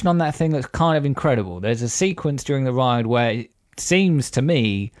motion on that thing looks kind of incredible. There's a sequence during the ride where it seems to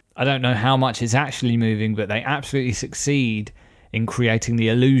me, I don't know how much it's actually moving, but they absolutely succeed in creating the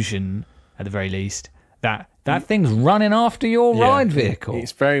illusion, at the very least, that thing's running after your ride vehicle.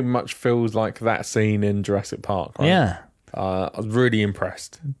 It very much feels like that scene in Jurassic Park, right? Yeah. I was really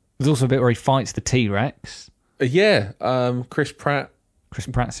impressed. There's also a bit where he fights the T-Rex. Chris Pratt. Chris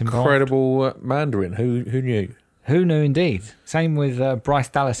Pratt's involved. Incredible Mandarin. Who knew? Who knew indeed. Same with Bryce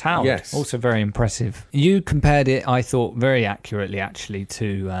Dallas Howard. Yes. Also very impressive. You compared it, I thought, very accurately, actually,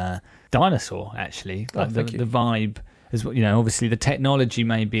 to Dinosaur, actually. Like the vibe, is, obviously the technology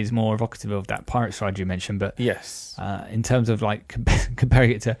maybe is more evocative of that Pirates ride you mentioned, but yes, in terms of like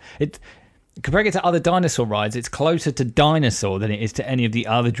comparing it to other dinosaur rides, it's closer to Dinosaur than it is to any of the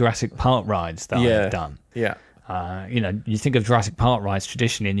other Jurassic Park rides that I've done. Yeah. You think of Jurassic Park rides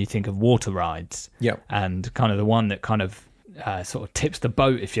traditionally and you think of water rides. Yep. And kind of the one that kind of sort of tips the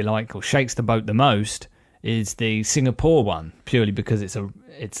boat, if you like, or shakes the boat the most is the Singapore one, purely because it's a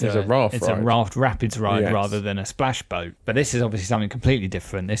raft rapids ride rather than a splash boat. But this is obviously something completely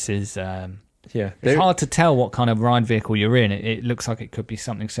different. This is it's hard to tell what kind of ride vehicle you're in. It looks like it could be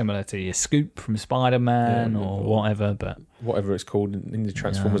something similar to your Scoop from Spider-Man or whatever, but whatever it's called in the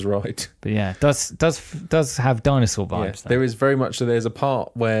Transformers ride. But yeah, it does have dinosaur vibes. Yeah, there is very much. So there's a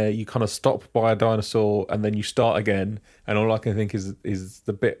part where you kind of stop by a dinosaur and then you start again, and all I can think is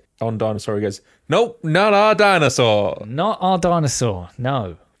the bit on Dinosaur. He goes, "Nope, not our dinosaur. Not our dinosaur.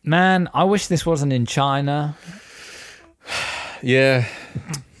 No, man. I wish this wasn't in China." Yeah.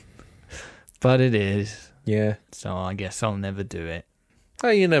 But it is. Yeah. So I guess I'll never do it.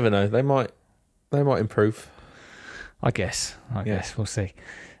 Hey, you never know. They might improve. I guess we'll see.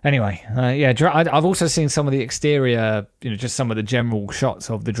 Anyway, I've also seen some of the exterior, just some of the general shots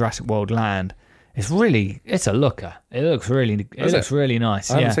of the Jurassic World land. It's a looker. It looks really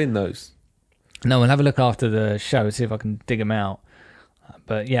nice. I haven't seen those. No, we'll have a look after the show, see if I can dig them out.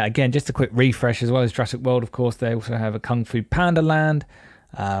 But yeah, again, just a quick refresh. As well as Jurassic World, of course, they also have a Kung Fu Panda land,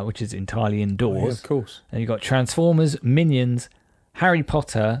 which is entirely indoors. Oh, yeah, of course. And you've got Transformers, Minions, Harry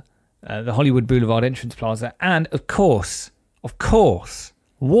Potter, the Hollywood Boulevard Entrance Plaza, and of course,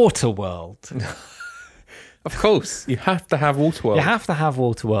 Waterworld. Of course, you have to have Waterworld. You have to have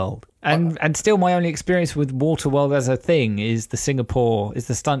Waterworld. And still, my only experience with Waterworld as a thing is the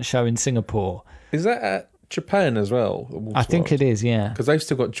stunt show in Singapore. Is that at Japan as well? I think it is, yeah. Because they've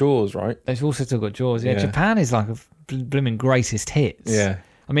still got Jaws, right? They've also still got Jaws, yeah. Japan is like a blooming greatest hits. Yeah.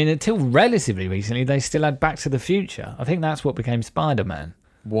 I mean, until relatively recently, they still had Back to the Future. I think that's what became Spider-Man.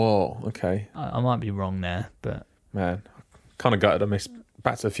 Whoa, okay. I might be wrong there, but... Man, kind of gutted I miss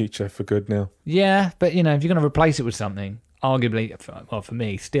Back to the Future for good now. Yeah, but, if you're going to replace it with something, arguably, for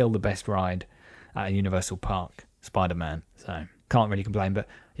me, still the best ride at Universal Park, Spider-Man. So, can't really complain. But,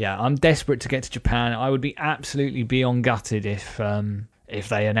 yeah, I'm desperate to get to Japan. I would be absolutely beyond gutted if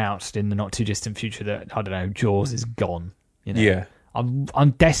they announced in the not-too-distant future that, I don't know, Jaws is gone. Yeah.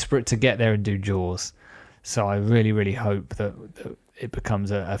 I'm desperate to get there and do Jaws. So I really, really hope that it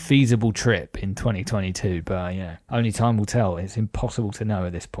becomes a feasible trip in 2022. But only time will tell. It's impossible to know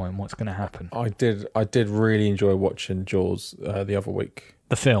at this point what's going to happen. I did really enjoy watching Jaws the other week.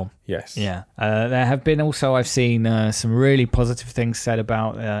 The film. Yes. Yeah. There have been also, I've seen some really positive things said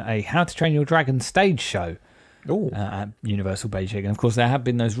about a How to Train Your Dragon stage show at Universal Beijing. And of course, there have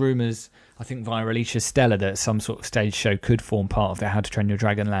been those rumours, I think via Alicia Stella, that some sort of stage show could form part of their How to Train Your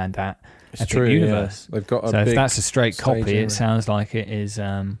Dragon land at Epic Universe. Yeah. They've got so if that's a straight copy, it sounds like it is.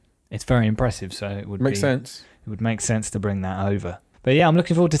 It's very impressive. So it would make sense. It would make sense to bring that over. But yeah, I'm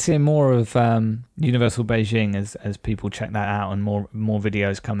looking forward to seeing more of Universal Beijing as people check that out and more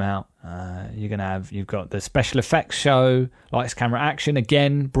videos come out. You've got the special effects show, Lights, Camera, Action,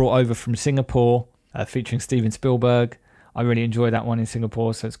 again brought over from Singapore, featuring Steven Spielberg. I really enjoyed that one in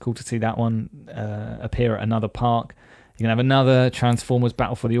Singapore, so it's cool to see that one appear at another park. You're going to have another Transformers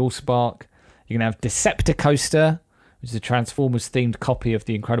Battle for the Allspark. You're going to have Decepticoaster, which is a Transformers-themed copy of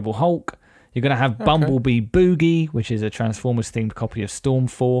The Incredible Hulk. You're going to have Bumblebee Boogie, which is a Transformers-themed copy of Storm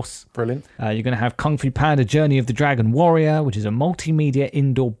Force. Brilliant. You're going to have Kung Fu Panda Journey of the Dragon Warrior, which is a multimedia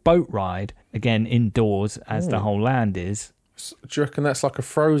indoor boat ride. Again, indoors, as the whole land is. Do you reckon that's like a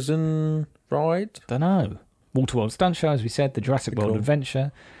Frozen ride? Don't know. Wall-to-wall stunt show, as we said, the Jurassic World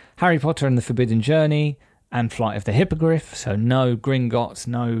Adventure, Harry Potter and the Forbidden Journey, and Flight of the Hippogriff. So no Gringotts,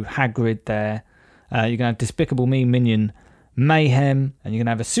 no Hagrid there. You're going to have Despicable Me Minion Mayhem, and you're going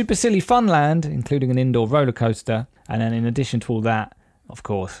to have a Super Silly Funland, including an indoor roller coaster. And then in addition to all that, of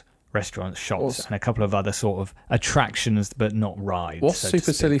course, restaurants, shops, and a couple of other sort of attractions, but not rides. What's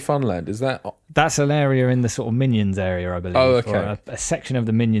Super Silly Funland? Is that... That's an area in the sort of Minions area, I believe. Oh, okay. Or a section of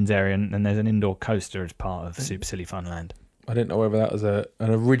the Minions area, and there's an indoor coaster as part of Super Silly Funland. I didn't know whether that was an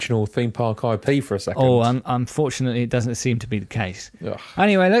original theme park IP for a second. Oh, unfortunately, it doesn't seem to be the case. Ugh.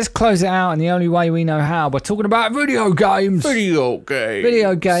 Anyway, let's close it out in the only way we know how, by talking about video games.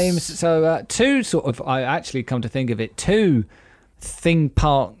 Video games. So two sort of, I actually come to think of it, two theme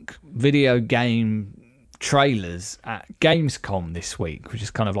park video game trailers at Gamescom this week, which is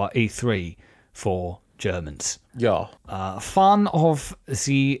kind of like E3 for Germans. Yeah. Fun of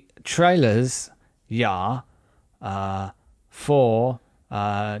the trailers, for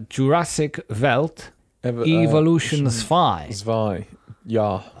Jurassic Welt Evolution 2.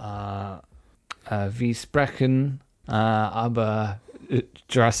 Ja. Wir sprechen aber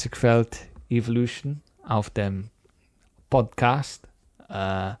Jurassic Welt Evolution auf dem Podcast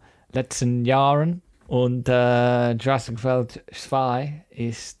letzten Jahren, und Jurassic World 2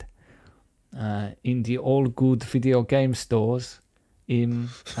 ist in die All Good Video Game Stores im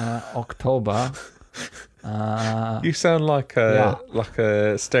Oktober. You sound like a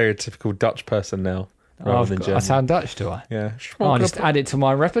stereotypical Dutch person now, rather than German. I sound Dutch, do I? Yeah. I just add it to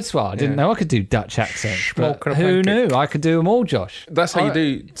my repertoire. I didn't know I could do Dutch accents. But who knew? I could do them all, Josh. That's how you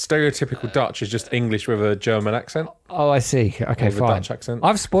do stereotypical Dutch, is just English with a German accent. Oh, I see. Okay, with fine. a Dutch accent.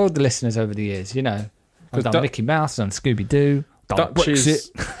 I've spoiled the listeners over the years, you know. I've done Mickey Mouse, done Scooby-Doo, done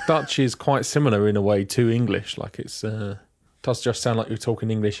Brexit. Dutch is quite similar in a way to English. Like it's does just sound like you're talking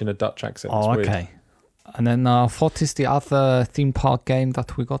English in a Dutch accent. Oh, okay. And then what is the other theme park game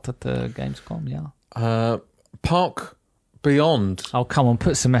that we got at the Gamescom? Yeah. Park Beyond. Oh, come on,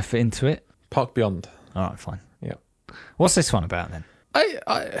 put some effort into it. Park Beyond. All right, fine. Yeah. What's this one about then?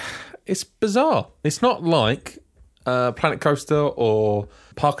 It's bizarre. It's not like Planet Coaster or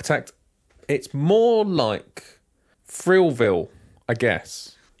Park Attack. It's more like Thrillville, I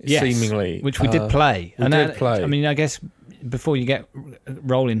guess. Yes, seemingly. Which we did play. We did play. I mean, I guess before you get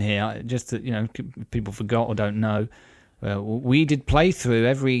rolling here, just that, people forgot or don't know, we did play through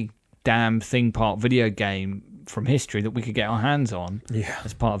every damn theme park video game from history that we could get our hands on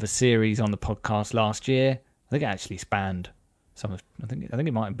as part of a series on the podcast last year. I think it actually spanned some of, I think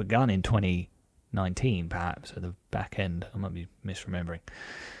it might have begun in 2019, perhaps, at the back end. I might be misremembering.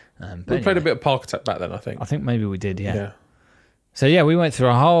 We played a bit of Park Attack back then, I think. I think maybe we did, yeah. So yeah, we went through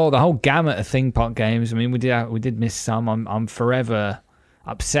the whole gamut of theme park games. I mean, we did miss some. I'm forever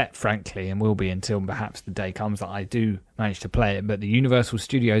upset, frankly, and will be until perhaps the day comes that I do manage to play it. But the Universal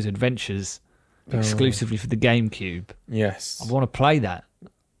Studios Adventures, exclusively for the GameCube. Yes, I want to play that.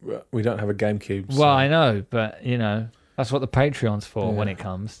 We don't have a GameCube. Well, I know, but that's what the Patreon's for when it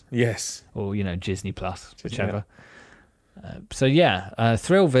comes. Yes, or Disney Plus, whichever.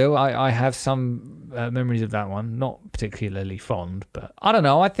 Thrillville, I have some memories of that one, not particularly fond, but I don't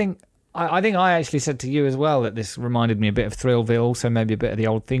know. I think I actually said to you as well that this reminded me a bit of Thrillville, also maybe a bit of the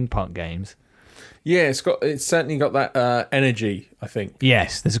old theme park games. Yeah, it's certainly got that energy, I think.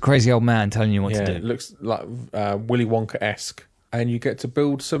 Yes, there's a crazy old man telling you what to do. It looks like Willy Wonka-esque. and you get to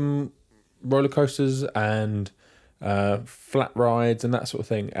build some roller coasters and flat rides and that sort of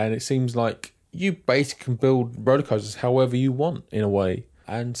thing. And it seems like you basically can build roller coasters however you want in a way,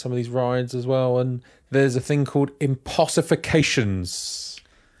 and some of these rides as well. And there's a thing called impossifications.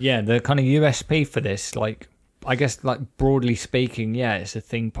 Yeah, the kind of USP for this, like, I guess, like, broadly speaking, yeah, it's a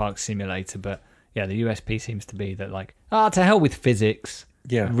theme park simulator, but yeah, the USP seems to be that, like, to hell with physics,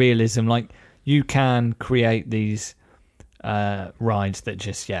 realism. Like, you can create these rides that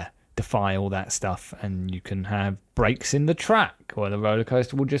just, defy all that stuff, and you can have breaks in the track, or the roller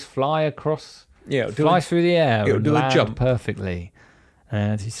coaster will just fly across, fly through the air, it'll do a jump perfectly.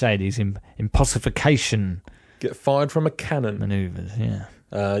 As you say, these impossification get fired from a cannon maneuvers. Yeah.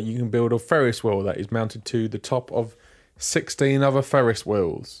 You can build a Ferris wheel that is mounted to the top of 16 other Ferris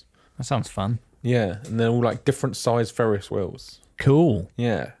wheels. That sounds fun. Yeah, and they're all like different size Ferris wheels. Cool.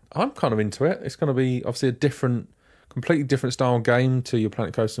 Yeah, I'm kind of into it. It's going to be obviously a completely different style game to your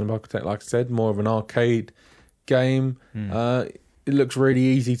Planet Coaster and Architect, like I said, more of an arcade game. It looks really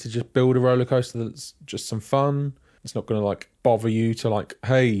easy to just build a roller coaster that's just some fun. It's not going to like bother you to like,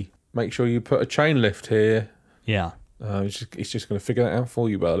 hey, make sure you put a chain lift here. Yeah. It's just going to figure that out for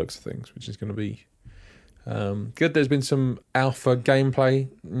you by the looks of things, which is going to be good. There's been some alpha gameplay,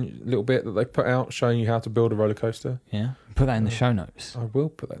 little bit that they put out showing you how to build a roller coaster. Yeah, put that in the show notes. I will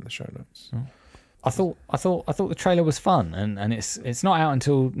put that in the show notes. I thought the trailer was fun, and it's not out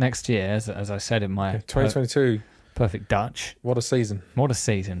until next year, as I said in my 2022. Perfect Dutch. What a season! What a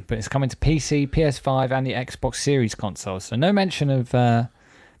season! But it's coming to PC, PS5, and the Xbox Series consoles. So no mention of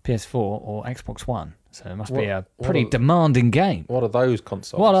PS4 or Xbox One. So it must be a pretty demanding game. What are those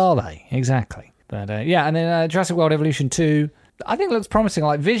consoles? What are they exactly? But and then Jurassic World Evolution 2. I think it looks promising.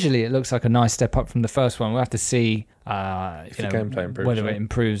 Like visually, it looks like a nice step up from the first one. We'll have to see if the gameplay improves, whether it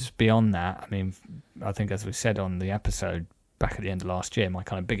improves beyond that. I mean, I think as we said on the episode back at the end of last year, my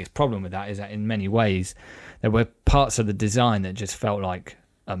kind of biggest problem with that is that in many ways there were parts of the design that just felt like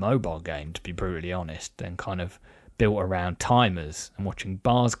a mobile game, to be brutally honest, and kind of built around timers and watching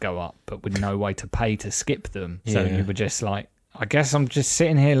bars go up, but with no way to pay to skip them. So you were just like, I guess I'm just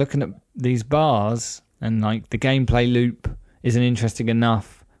sitting here looking at these bars, and like the gameplay loop isn't interesting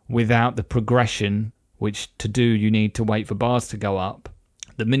enough without the progression, which to do you need to wait for bars to go up.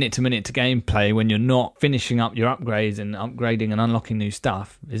 The minute-to-minute gameplay, when you're not finishing up your upgrades and upgrading and unlocking new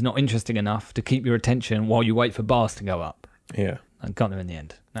stuff, is not interesting enough to keep your attention while you wait for bars to go up. Yeah. I got them in the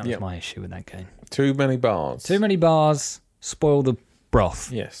end. That was my issue with that game. Too many bars. Too many bars spoil the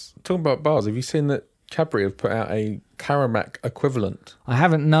broth. Yes. Talking about bars, have you seen that Cadbury have put out a Caramac equivalent? I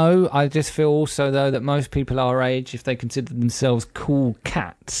haven't, no. I just feel also, though, that most people our age, if they consider themselves cool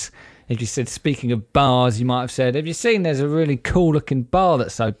cats, if you said, speaking of bars, you might have said, have you seen there's a really cool-looking bar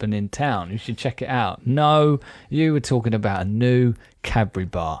that's open in town? You should check it out. No, you were talking about a new Cadbury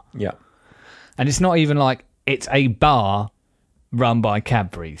bar. Yeah. And it's not even like it's a bar run by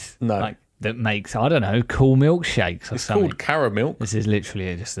Cadbury's. No. Like, that makes, I don't know, cool milkshakes or something. It's called Caramilk. This is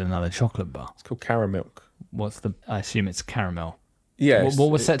literally just another chocolate bar. It's called Caramilk. I assume it's caramel. Yeah.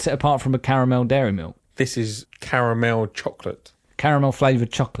 What sets it apart from a caramel dairy milk? This is caramel chocolate. Caramel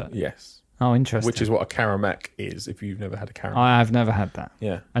flavoured chocolate? Yes. Oh, interesting. Which is what a Caramac is, if you've never had a caramel. I have never had that.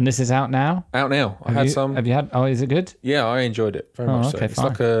 Yeah. And this is out now? Out now. I had some. Have you had? Oh, is it good? Yeah, I enjoyed it very much. Okay, so. It's fine.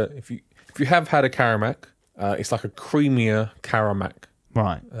 like if you have had a Caramac, it's like a creamier Caramac.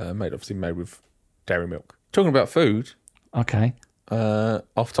 Right. Made with dairy milk. Talking about food. Okay.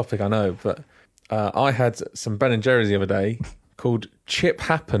 Off topic, I know, but I had some Ben & Jerry's the other day called Chip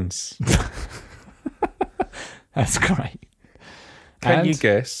Happens. That's great. Can you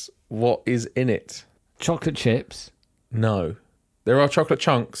guess what is in it? Chocolate chips? No. There are chocolate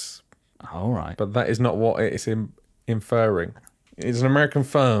chunks. All right. But that is not what it's inferring. It's an American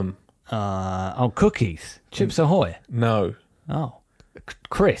firm. Cookies. Chips Ahoy? No. Oh.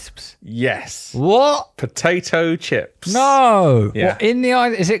 Crisps? Yes. What? Potato chips. No. Yeah. What, in the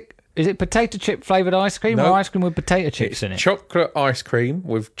is it potato chip flavoured ice cream or ice cream with potato chips in it? Chocolate ice cream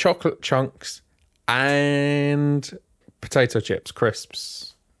with chocolate chunks and potato chips,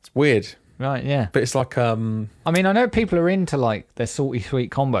 crisps. It's weird. Right, yeah. But it's like I mean, I know people are into like their salty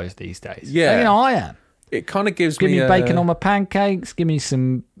sweet combos these days. Yeah. You know, I am. It kind of gives Give me me bacon on my pancakes, give me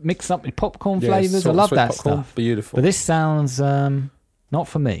some mix up with popcorn flavours. I love that popcorn. stuff. Beautiful. But this sounds not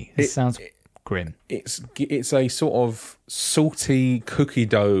for me. This sounds grim. It's a sort of salty cookie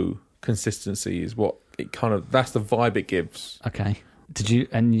dough consistency is what it kind of, that's the vibe it gives. Okay. Did you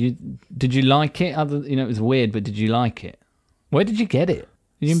like it? It was weird, but did you like it? Where did you get it?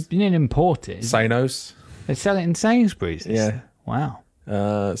 You didn't import it. Sanos. They sell it in Sainsbury's. Yeah. Wow.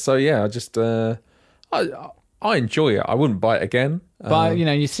 So yeah, I just I I enjoy it. I wouldn't buy it again. But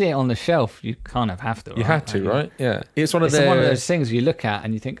you see it on the shelf, you kind of have to. You had to, right? Yeah. It's one of one of those things you look at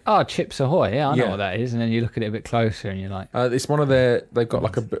and you think, oh, Chips Ahoy. Yeah, I know what that is. And then you look at it a bit closer and you're like, it's one of their. They've got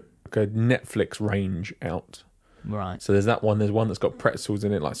like a Netflix range out. right. So there's that one. There's one that's got pretzels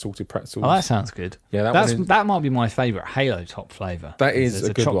in it, like salted pretzels. Oh, that sounds good. Yeah, that might be my favourite Halo Top flavour. That is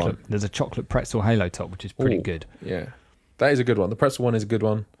a good one. There's a chocolate pretzel Halo Top, which is pretty good. Yeah, that is a good one. The pretzel one is a good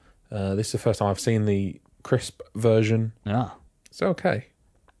one. This is the first time I've seen the crisp version. Yeah. It's okay.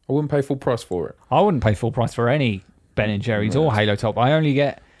 I wouldn't pay full price for it. I wouldn't pay full price for any Ben & Jerry's or Halo Top. I only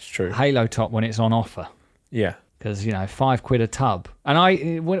get Halo Top when it's on offer. Yeah. Because, £5 a tub. And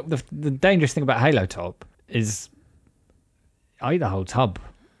the dangerous thing about Halo Top is I eat the whole tub.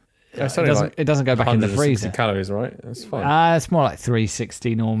 It doesn't go back in the freezer. Calories, right? That's fine. It's more like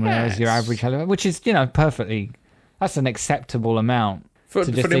 360 normally as your average Halo, which is, perfectly, that's an acceptable amount. For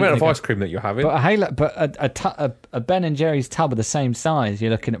the amount of ice cream that you're having. But a Ben & Jerry's tub of the same size,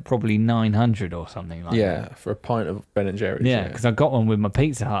 you're looking at probably 900 or something like that. Yeah, for a pint of Ben & Jerry's. Yeah, because I got one with my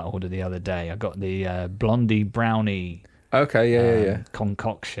Pizza Hut order the other day. I got the Blondie Brownie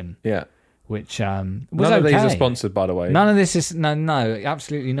concoction. Yeah. Which was None of these are sponsored, by the way. None of this is... No,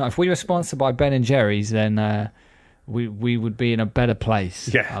 absolutely not. If we were sponsored by Ben & Jerry's, then we would be in a better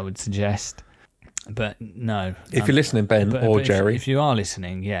place, I would suggest. But no. If you're listening, Ben or Jerry. If you are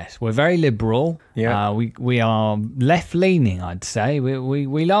listening, yes. We're very liberal. Yeah. We are left-leaning, I'd say.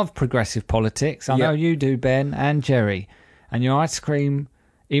 We love progressive politics. I know you do, Ben and Jerry. And your ice cream,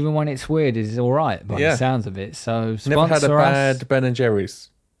 even when it's weird, is all right by the sounds of it. So sponsor Never had a us. bad Ben & Jerry's.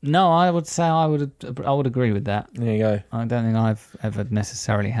 No, I would say I would agree with that. There you go. I don't think I've ever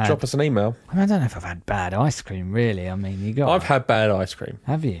necessarily had. Drop us an email. I don't know if I've had bad ice cream, really. I mean, you got. I've had bad ice cream.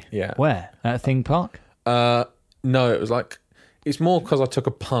 Have you? Yeah. Where? At a theme park? No, it was like it's more because I took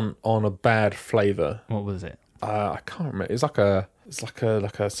a punt on a bad flavour. What was it? I can't remember. It's like a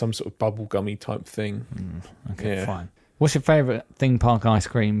some sort of bubble gummy type thing. Okay, fine. What's your favourite theme park ice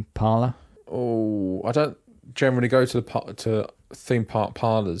cream parlour? Oh, I don't generally go to theme park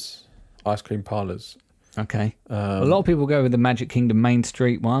parlours, ice cream parlours. Okay. A lot of people go with the Magic Kingdom Main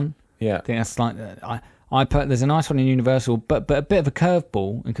Street one. Yeah. I think that's like there's a nice one in Universal, but a bit of a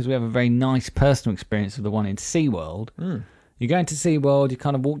curveball because we have a very nice personal experience of the one in SeaWorld. You go into SeaWorld, you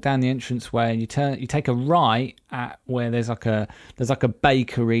kind of walk down the entranceway and you take a right at where there's like a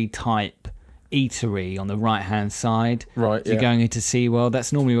bakery type eatery on the right hand side. Right. So you're going into SeaWorld.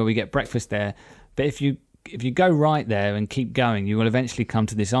 That's normally where we get breakfast there. But if you go right there and keep going, you will eventually come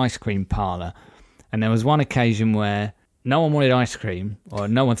to this ice cream parlour. And there was one occasion where no one wanted ice cream, or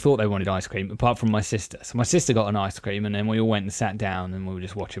no one thought they wanted ice cream, apart from my sister. So my sister got an ice cream, and then we all went and sat down, and we were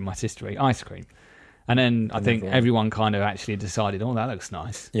just watching my sister eat ice cream. And then I think everyone kind of actually decided, oh, that looks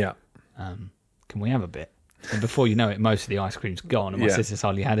nice. Yeah. Can we have a bit? And before you know it, most of the ice cream's gone, and my sister's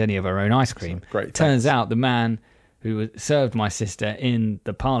hardly had any of her own ice cream. Great. Turns out the man who served my sister in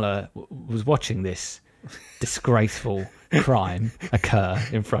the parlour was watching this disgraceful crime occur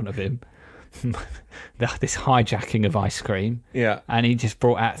in front of him. This hijacking of ice cream. Yeah. And he just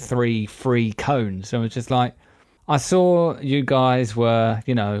brought out 3 free cones. So it was just like, I saw you guys were,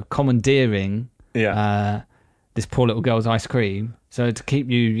 commandeering this poor little girl's ice cream. So to keep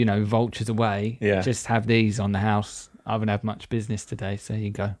you, vultures away, just have these on the house. I haven't had much business today, so here you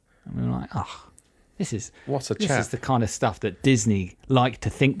go. And we were like, this is the kind of stuff that Disney like to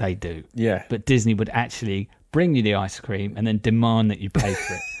think they do. Yeah. But Disney would actually bring you the ice cream and then demand that you pay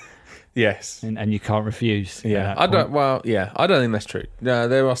for it. Yes. And you can't refuse. Yeah. I don't think that's true.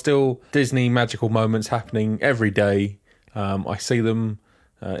 There are still Disney magical moments happening every day. I see them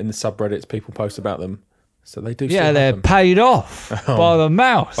in the subreddits, people post about them. So they do. Yeah, they're paid off by the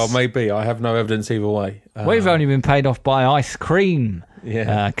mouse. Well, maybe. I have no evidence either way. We've only been paid off by ice cream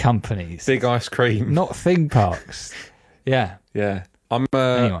companies. Big ice cream. Not theme parks. Yeah. Yeah. I'm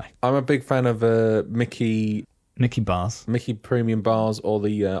a big fan of Mickey bars, Mickey premium bars, or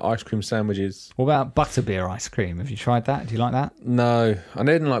the ice cream sandwiches. What about butterbeer ice cream? Have you tried that? Do you like that? No, I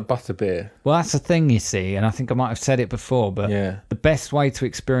didn't like butterbeer. Well, that's the thing, you see, and I think I might have said it before, but the best way to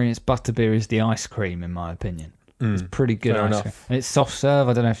experience butterbeer is the ice cream, in my opinion. It's pretty good Fair ice enough. cream. And it's soft serve.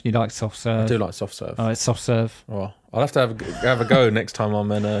 I don't know if you like soft serve. I do like soft serve. Oh, it's soft serve. Well, I'll have to have a go next time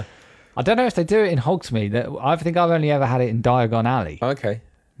I'm in a... I don't know if they do it in Hogsmeade. I think I've only ever had it in Diagon Alley. Okay.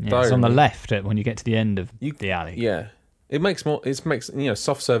 Yeah, it's on the left when you get to the end of the alley. Yeah. It makes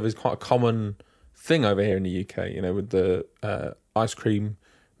soft serve is quite a common thing over here in the UK, with the ice cream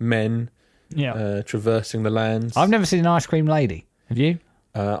men traversing the lands. I've never seen an ice cream lady. Have you?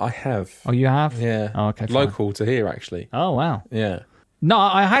 I have. Oh, you have? Yeah. Oh, okay. Fine. Local to here, actually. Oh, wow. Yeah. No,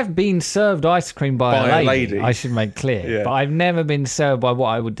 I have been served ice cream by a lady. I should make clear. Yeah. But I've never been served by what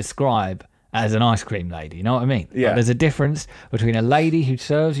I would describe as an ice cream lady. You know what I mean? Yeah. Like, there's a difference between a lady who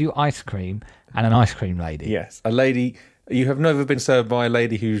serves you ice cream and an ice cream lady. Yes, a lady. You have never been served by a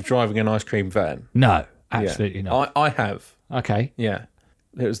lady who's driving an ice cream van. No, absolutely not. I have. Okay. Yeah.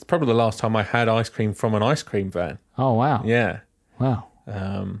 It was probably the last time I had ice cream from an ice cream van. Oh, wow. Yeah. Wow.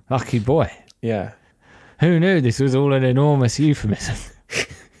 Lucky boy. Yeah. Who knew this was all an enormous euphemism?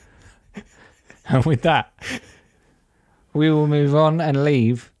 And with that, we will move on and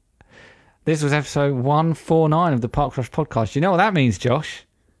leave. This was episode 149 of the Park Rush podcast. You know what that means, Josh?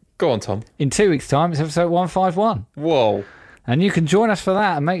 Go on, Tom. In 2 weeks' time, it's episode 151. Whoa. And you can join us for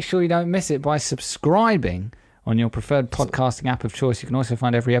that and make sure you don't miss it by subscribing on your preferred podcasting app of choice. You can also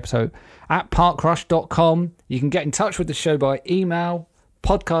find every episode at parkrush.com. You can get in touch with the show by email,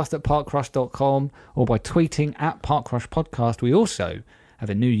 podcast@parkrush.com, or by tweeting at parkrushpodcast. We also have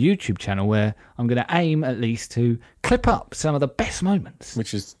a new YouTube channel where I'm going to aim at least to clip up some of the best moments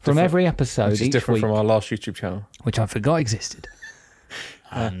Which is from different- every episode Which is each different week, from our last YouTube channel. which I forgot existed.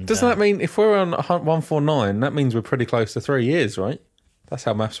 And, Doesn't that mean if we're on 149, that means we're pretty close to 3 years, right? That's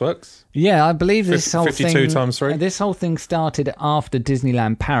how maths works. Yeah, I believe this whole 52 thing... times 3? This whole thing started after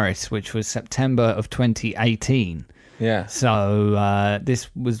Disneyland Paris, which was September of 2018. Yeah. So this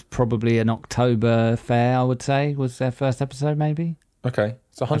was probably an October fair, I would say, was their first episode, maybe? Okay.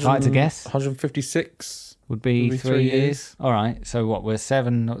 So I'd like to guess. 156. Would be Would be 3 3 years. years. All right, so what, we're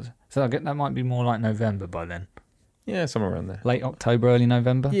 7... So I get that might be more like November by then. Yeah, somewhere around there. Late October, early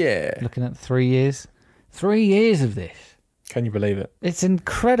November? Yeah. Looking at 3 years. 3 years of this. Can you believe it? It's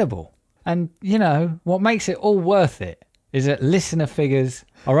incredible. And, you know, what makes it all worth it is that listener figures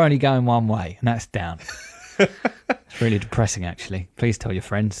are only going one way, and that's down. It's really depressing, actually. Please tell your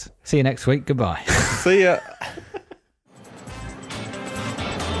friends. See you next week. Goodbye. See ya.